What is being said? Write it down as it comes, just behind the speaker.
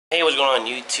Hey, what's going on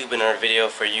YouTube? Another video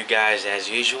for you guys as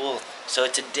usual. So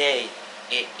today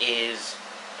it is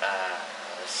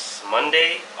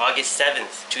Monday, August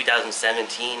 7th,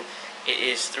 2017. It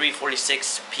is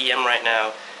 3:46 p.m. right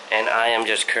now, and I am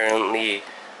just currently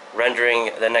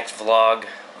rendering the next vlog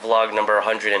number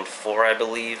 104, I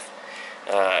believe.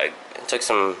 I took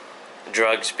some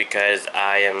drugs because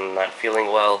I am not feeling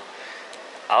well.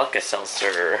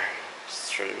 Alka-Seltzer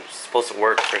supposed to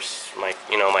work for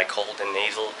my cold and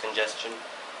nasal congestion,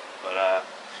 but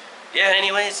yeah,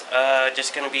 anyways,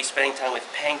 just gonna be spending time with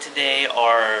Pang today.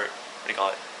 Our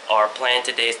plan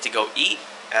today is to go eat.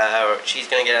 She's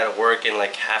gonna get out of work in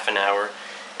like half an hour,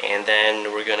 and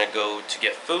then we're gonna go to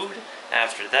get food.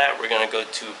 After that, we're gonna go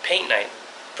to paint night.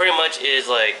 Pretty much is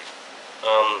like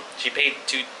she paid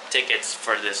 2 tickets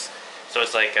for this, so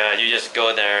it's like you just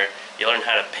go there, you learn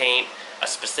how to paint a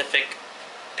specific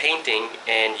painting,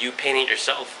 and you paint it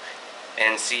yourself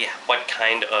and see what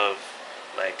kind of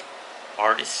like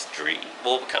artistry,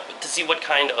 well, to see what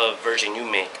kind of version you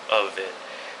make of it.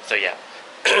 So yeah.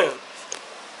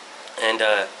 And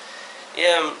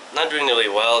yeah, I'm not doing really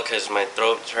well because my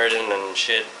throat's hurting and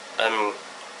shit.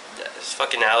 It's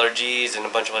fucking allergies and a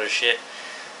bunch of other shit.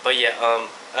 But yeah,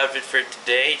 outfit for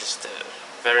today, just a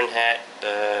veteran hat,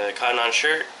 cotton on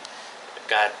shirt,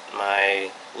 got my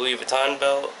Louis Vuitton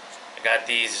belt. I got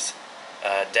these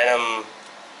denim,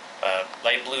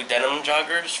 light blue denim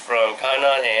joggers from Cotton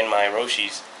On, and my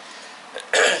Roshis.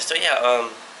 So yeah,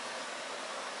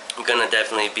 I'm gonna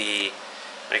definitely be,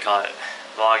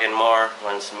 vlogging more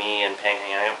once me and Pang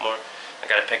hang out more. I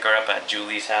gotta pick her up at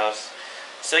Julie's house.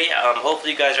 So yeah,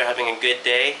 hopefully you guys are having a good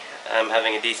day. I'm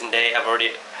having a decent day. I've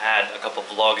already had a couple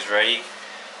vlogs ready.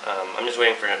 I'm just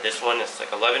waiting for this one. It's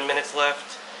like 11 minutes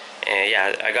left. And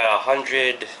yeah, I got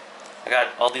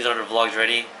all these other vlogs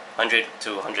ready, 100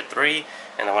 to 103,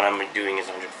 and the one I'm doing is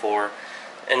 104.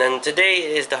 And then today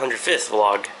is the 105th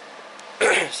vlog.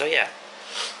 So yeah,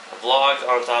 vlogs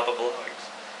on top of vlogs.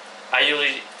 I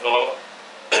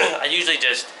usually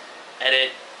just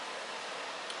edit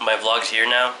my vlogs here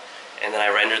now, and then I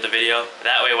render the video.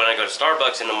 That way when I go to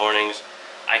Starbucks in the mornings,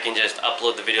 I can just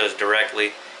upload the videos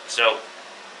directly. So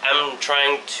I'm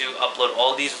trying to upload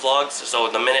all these vlogs, so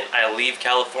the minute I leave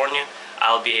California,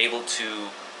 I'll be able to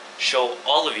show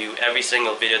all of you every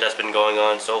single video that's been going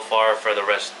on so far for the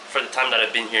time that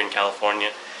I've been here in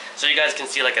California. So you guys can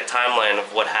see like a timeline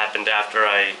of what happened after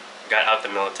I got out the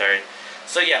military.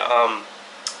 So yeah,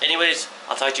 anyways,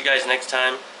 I'll talk to you guys next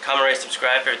time. Comment, rate,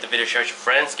 subscribe, favorite the video, share with your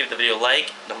friends, give the video a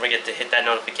like. Don't forget to hit that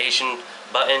notification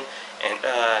button, and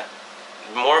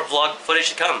more vlog footage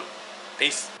to come.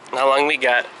 Peace. How long we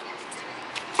got?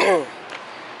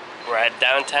 We're at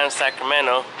downtown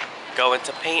Sacramento, going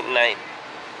to paint night.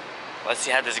 Let's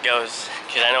see how this goes,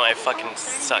 because I know I fucking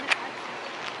suck.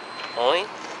 Only?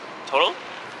 Total?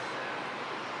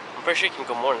 I'm pretty sure you can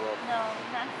go more than that. No,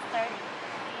 not 30.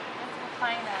 Let's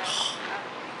find out.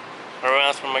 Where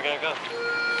else am I gonna go?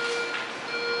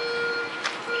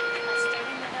 Let's start in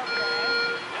the middle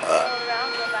there. Go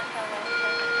around, go back that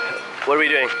way. What are we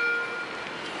doing?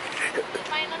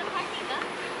 Find another parking,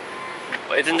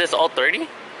 huh? Isn't this all 30? Yeah,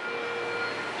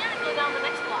 go down the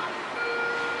next block.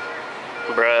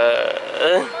 Bruh.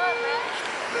 Come on,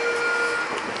 bruh.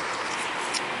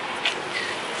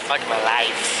 Fuck my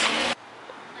life.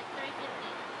 Like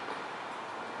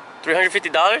 $350.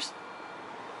 $350?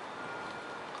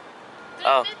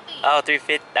 Oh,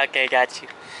 $350. $350. Okay, got you.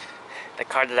 The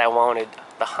car that I wanted,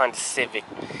 the Honda Civic,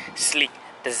 sleek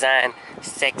design,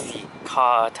 sexy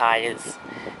car tires,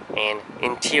 and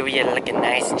interior looking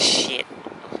nice and shit.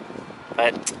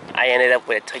 But I ended up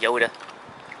with a Toyota.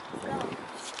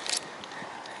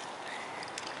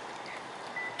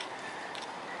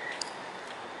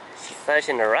 She's such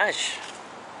in a rush.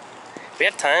 We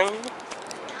have time.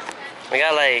 We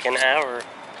got like an hour.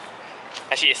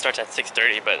 Actually, it starts at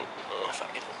 6:30, but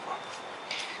fuck it.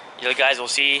 You guys will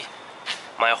see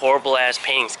my horrible ass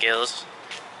painting skills,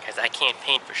 because I can't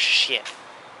paint for shit.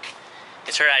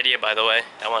 It's her idea, by the way,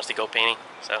 that wants to go painting.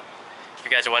 So if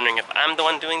you guys are wondering if I'm the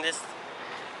one doing this,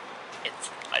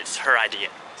 it's her idea.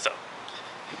 So,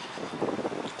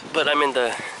 but I'm in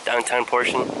the downtown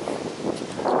portion.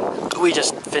 We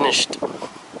just finished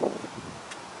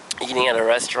eating at a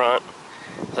restaurant.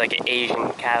 It's like an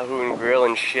Asian Calhoun grill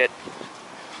and shit.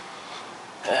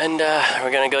 And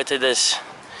we're gonna go to this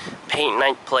paint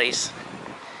night place.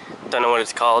 Don't know what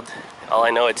it's called. All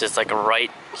I know, it's just like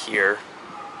right here.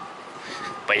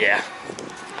 But yeah,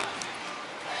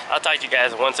 I'll talk to you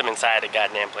guys once I'm inside the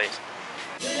goddamn place.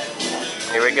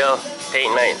 Here we go,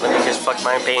 paint night. Let me just fuck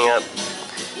my painting up.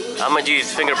 I'm gonna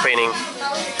use finger painting.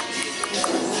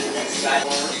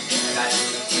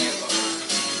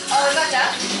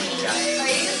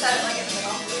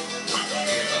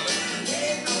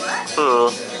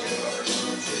 Well,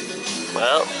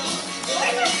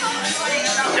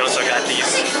 you also got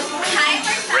these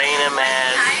random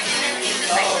ass.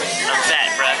 I'm fat,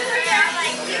 bruh.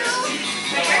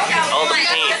 All the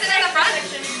paint.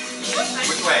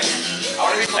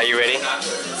 Are you ready?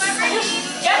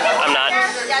 I'm not.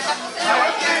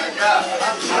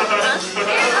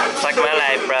 Fuck my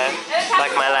life, bruh.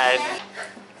 Fuck my life.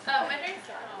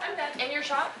 I'm done. In your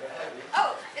shop?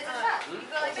 Oh, it's a shot. You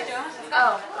go like this.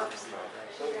 Oh.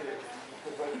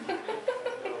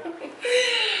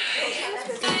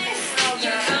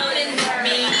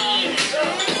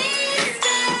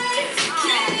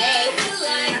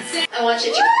 I want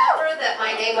you to remember that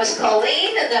my name was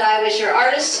Colleen and that I was your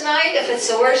artist tonight. If it's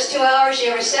the worst 2 hours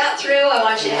you ever sat through, I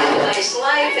want you to have a nice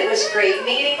life. It was great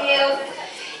meeting you.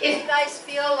 If you guys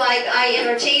feel like I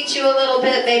entertained you a little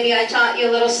bit, maybe I taught you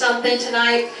a little something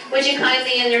tonight, would you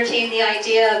kindly entertain the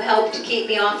idea of help to keep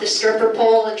me off the stripper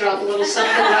pole and drop a little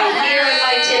something right here in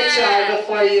my tip jar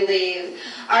before you leave?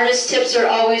 Artist tips are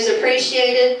always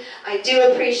appreciated. I do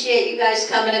appreciate you guys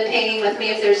coming and painting with me.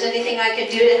 If there's anything I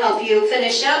can do to help you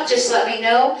finish up, just let me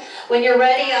know. When you're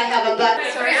ready, I have a button.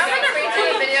 Sorry, I'm gonna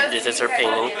redo videos. This is her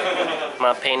painting.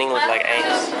 My painting looks like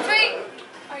Angus. Wait.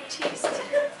 Artiste.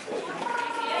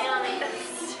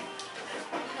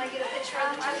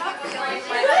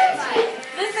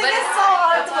 This thing is so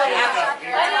hard to look at.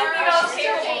 I don't think I'll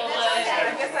capable of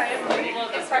I guess I am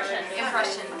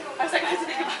impression. I was like,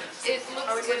 it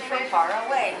looks good from far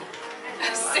away.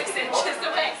 6 inches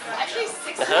away. Actually 6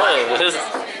 inches. Oh, this is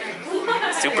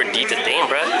super detailed. Damn,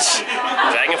 bro.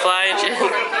 Dragonfly and shit.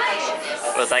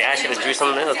 It was like I should have drew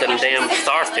something else than damn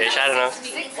starfish. I don't know.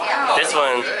 This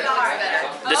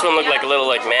one looked like a little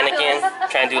like mannequin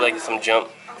trying to do like some jump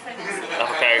off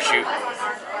a parachute.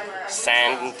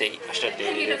 Sand and date. I should have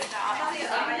dated it.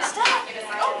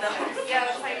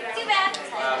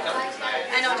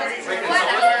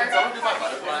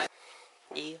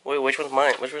 Wait, which one's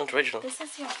mine? Which one's original? This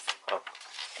is yours. Oh.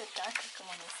 The darker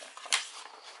one is of course.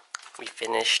 We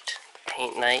finished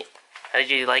paint night. How did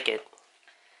you like it?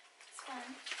 It's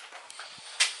fun.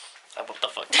 What the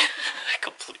fuck?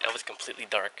 I was completely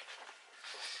dark.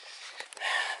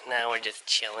 Now we're just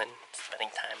chilling, spending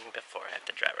time before I have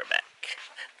to drive her back.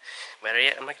 Better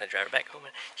yet, I'm not gonna drive her back home.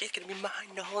 She's gonna be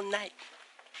mine the whole night.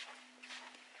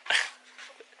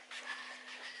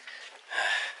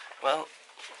 Well,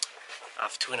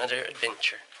 off to another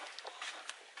adventure.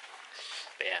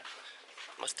 But yeah,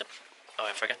 oh,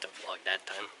 I forgot to vlog that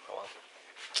time. Oh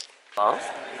well.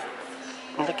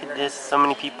 Oh, look at this, so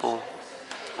many people.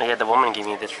 Oh yeah, the woman gave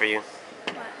me this for you.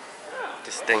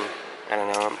 This thing, I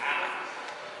don't know.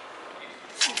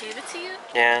 She gave it to you?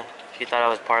 Yeah, she thought I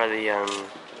was part of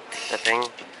the thing.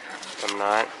 I'm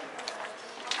not.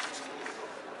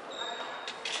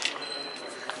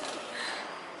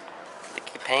 Look,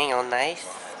 you're paying all nice.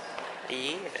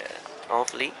 Yeah, on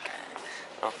fleek.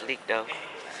 On fleek though.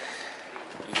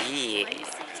 Yeah. Why do you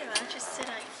sit down? Just sit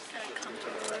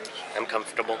comfortable. I'm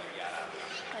comfortable.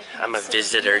 Like, I'm a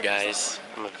visitor, guys.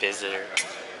 I'm a visitor.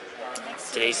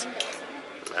 Today's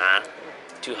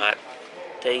too hot.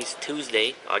 Today's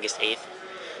Tuesday, August 8th,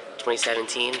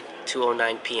 2017,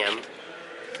 2:09 p.m.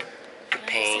 We're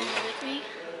paying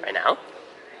right now.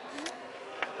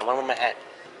 I want to wear my hat.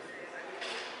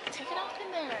 Take it off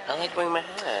in there. I like wearing my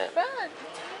hat. Run.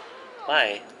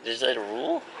 Why? Is that a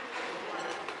rule?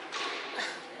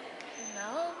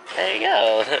 No. There you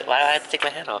go. Why do I have to take my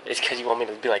hat off? It's because you want me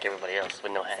to be like everybody else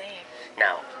with no hat. Same.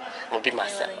 No, I'm gonna be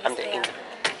myself. I'm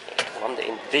the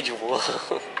individual.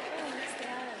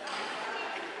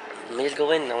 Let me just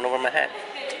go in. I want to wear my hat.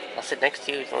 I'll sit next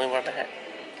to you. Let me wear my hat.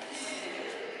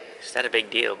 It's not a big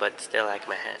deal, but still, I like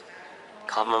my hat.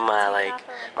 Call me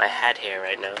my hat hair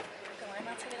right now. Why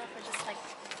not take it off for just like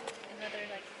another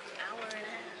hour and a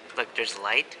half? Look, there's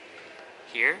light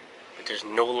here, but there's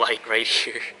no light right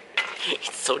here.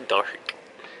 It's so dark.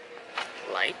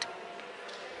 Light?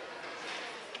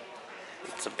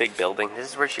 It's a big building. This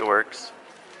is where she works.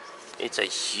 It's a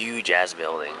huge ass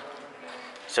building.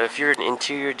 So if you're an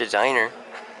interior designer,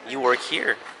 you work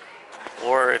here.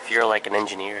 Or if you're like an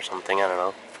engineer or something, I don't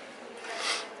know.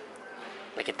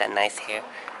 Look at that nice hair.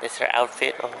 This is her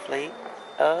outfit, hopefully.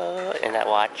 Oh, and that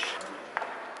watch.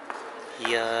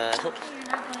 Yeah.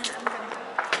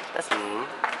 That's mean.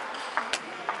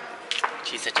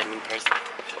 She's such a mean person.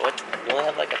 What? You only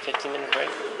have like a 15-minute break?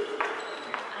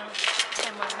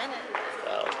 10 more minutes.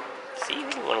 Oh. See, we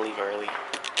didn't want to leave early.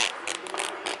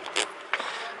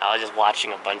 I was just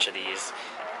watching a bunch of these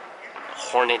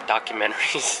Hornet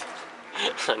documentaries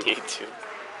on YouTube.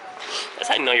 That's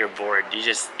how you know you're bored. You're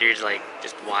just like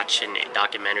watching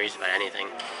documentaries about anything.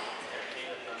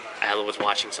 I was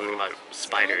watching something about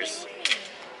spiders.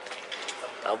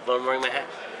 I'm wearing my hat.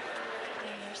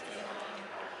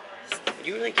 Do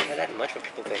you really care that much what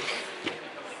people think?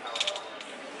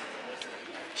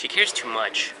 She cares too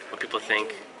much what people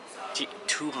think.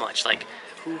 Too much. Like,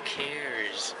 who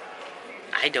cares?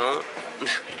 I don't.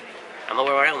 I'm gonna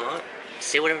wear what I want.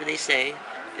 Say whatever they say.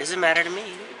 It doesn't matter to me.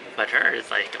 But her is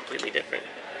like completely different.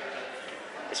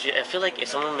 I feel like if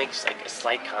someone makes like a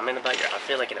slight comment about your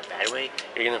outfit, like in a bad way,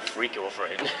 you're gonna freak over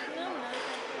it.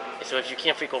 So if you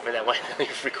can't freak over that, why don't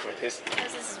you freak over this?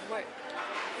 Because this is work.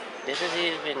 This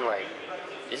isn't even like,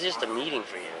 this is just a meeting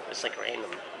for you. It's like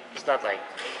random. It's not like,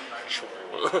 sure.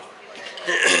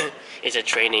 It's a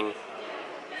training.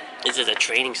 This is a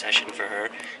training session for her.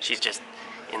 She's just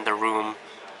in the room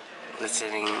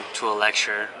listening to a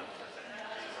lecture.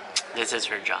 This is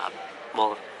her job.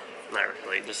 Well, not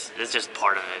really. This is just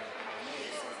part of it.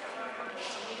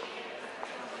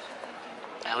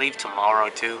 I leave tomorrow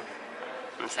too.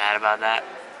 I'm sad about that.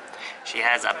 She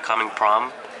has upcoming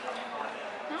prom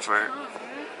for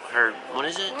her. What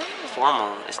is it?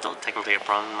 Formal. It's still technically a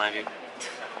prom in my view.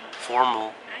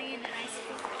 Formal. Are you in high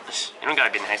school? You don't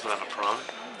gotta be in high school to have a prom.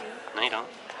 No, you don't.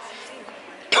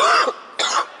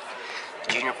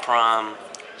 Junior prom,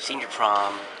 senior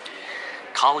prom,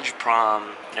 college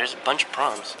prom. There's a bunch of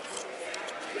proms.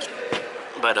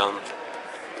 But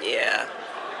yeah.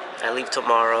 I leave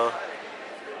tomorrow,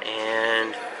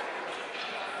 and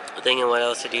I'm thinking what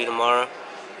else to do tomorrow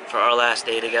for our last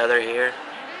day together here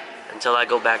until I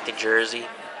go back to Jersey.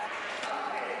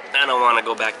 I don't want to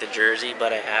go back to Jersey,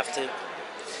 but I have to.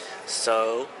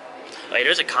 So,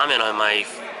 there's a comment on my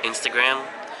Instagram.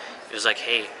 It was like,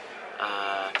 hey,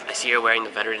 I see you're wearing the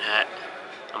veteran hat.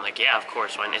 I'm like, yeah, of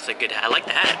course, man. It's a good hat. I like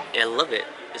the hat. I love it.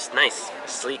 It's nice.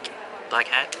 Sleek. Black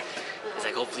hat. It's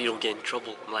like, hopefully you don't get in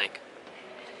trouble. I'm like,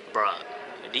 bruh,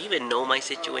 do you even know my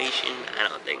situation? I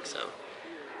don't think so.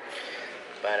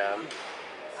 But,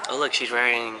 oh look, she's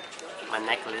wearing my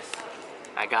necklace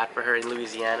I got for her in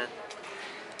Louisiana.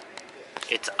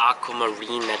 It's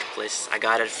aquamarine necklace. I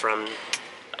got it from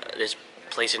this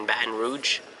place in Baton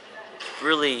Rouge.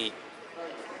 Really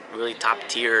top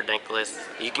tier necklace.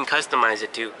 You can customize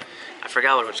it too. I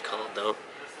forgot what it was called though.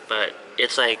 But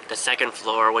it's like the second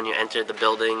floor when you enter the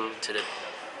building to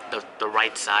the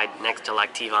right side next to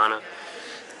like Tivana.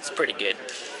 It's pretty good.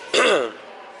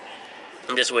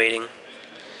 I'm just waiting.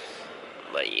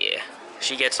 But yeah.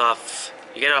 She gets off.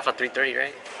 You get off at 3:30,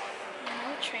 right? No,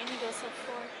 training goes till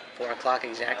 4. 4 o'clock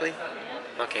exactly?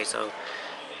 Yeah. Okay, so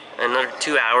another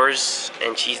 2 hours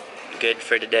and she's good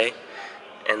for today.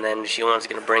 And then she wants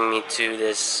to bring me to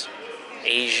this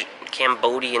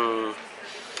Cambodian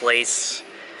place.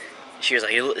 She was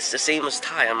like, it's the same as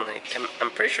Thai. I'm like,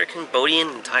 I'm pretty sure Cambodian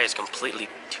and Thai is completely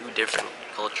two different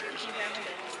cultures.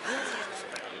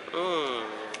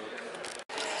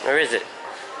 Where is it?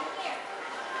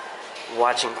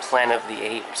 Watching Planet of the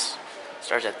Apes.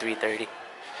 Starts at 3:30.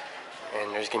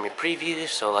 And there's gonna be previews,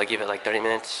 so I'll give it like 30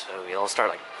 minutes. So it'll start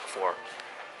like 4.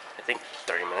 I think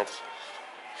 30 minutes.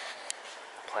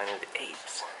 Planet of the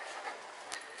Apes.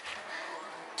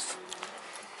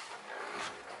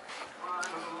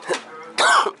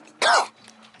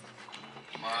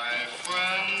 My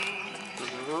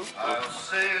friend, I'll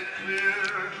say it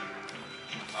clear.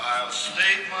 I'll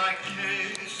state my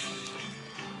case,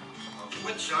 of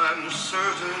which I'm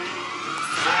certain.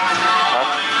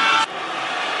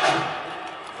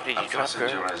 What did you drop,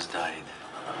 girl? Has died.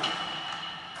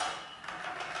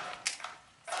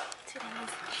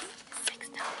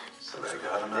 So they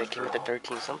got him They came with the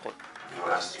 13 something.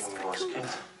 You asked him he was killed?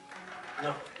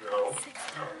 No.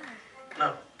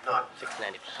 Not.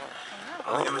 $6.95.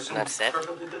 Oh, he was in Not 7.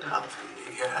 perfectly good health.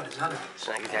 He had his enemies. It's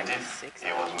not exactly 6.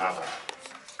 He was murdered.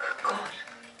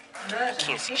 I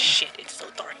can't see shit. It's so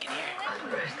dark in here.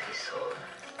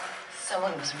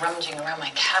 Someone was rummaging around my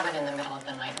cabin in the middle of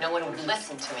the night. No one would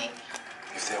listen to me.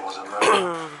 If there was a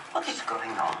murderer, what is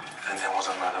going on? And there was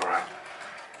a murderer.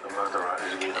 The murderer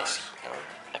is with us.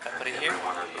 If I put it here,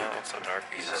 no, it's so dark.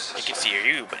 He's a You suspect. can see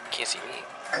you, but you can't see me.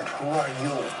 And who are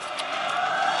you?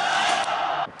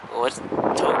 What's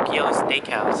Tokyo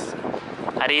Steakhouse?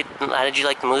 How did you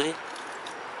like the movie?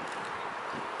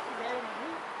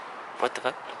 What the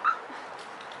fuck?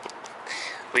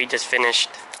 We finished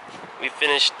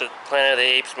the Planet of the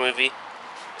Apes movie.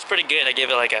 It's pretty good. I gave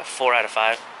it like a 4 out of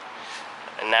 5.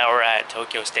 And now we're at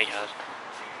Tokyo Steakhouse.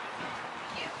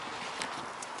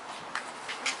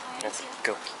 Let's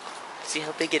go. See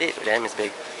how big it is. Damn, it's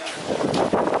big.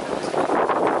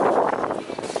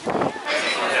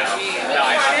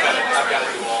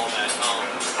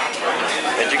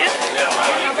 What'd you get?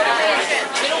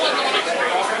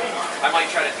 I might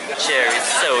try to do that. cherry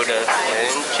soda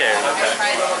and cherry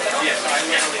pie. Yeah.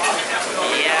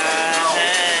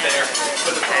 Hey,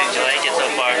 do you like it so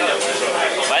far?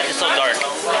 Why is it so dark?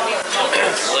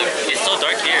 Look, it's so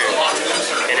dark here.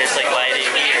 And it's like lighting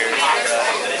here.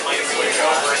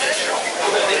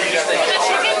 The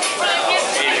chicken?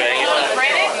 Are you enjoying it?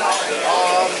 Fried it?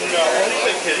 No, only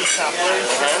the kiddie samplers.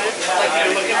 Like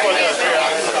you're looking for the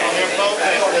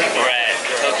We're at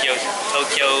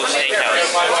Tokyo Steakhouse.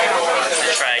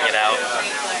 Just trying it out.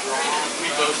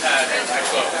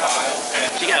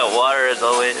 She got water as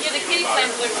always. Yeah, the kitty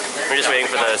sampler. We're just waiting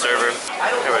for the server.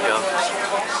 Here we go.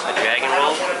 A dragon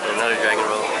roll, another dragon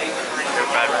roll, and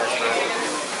fried rice.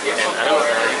 And I don't know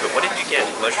how you, but what did you get?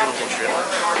 Mushrooms and shrimp?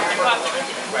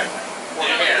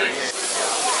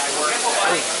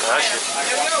 Gosh.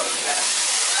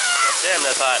 Damn,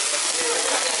 that's hot.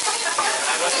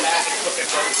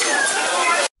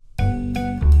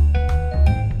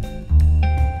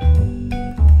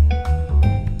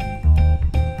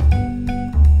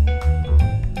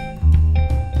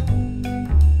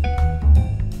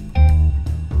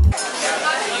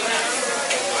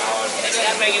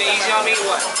 Making it easy on me,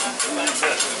 what?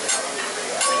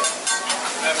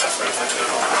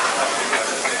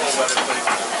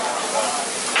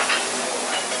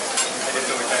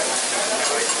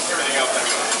 Everything else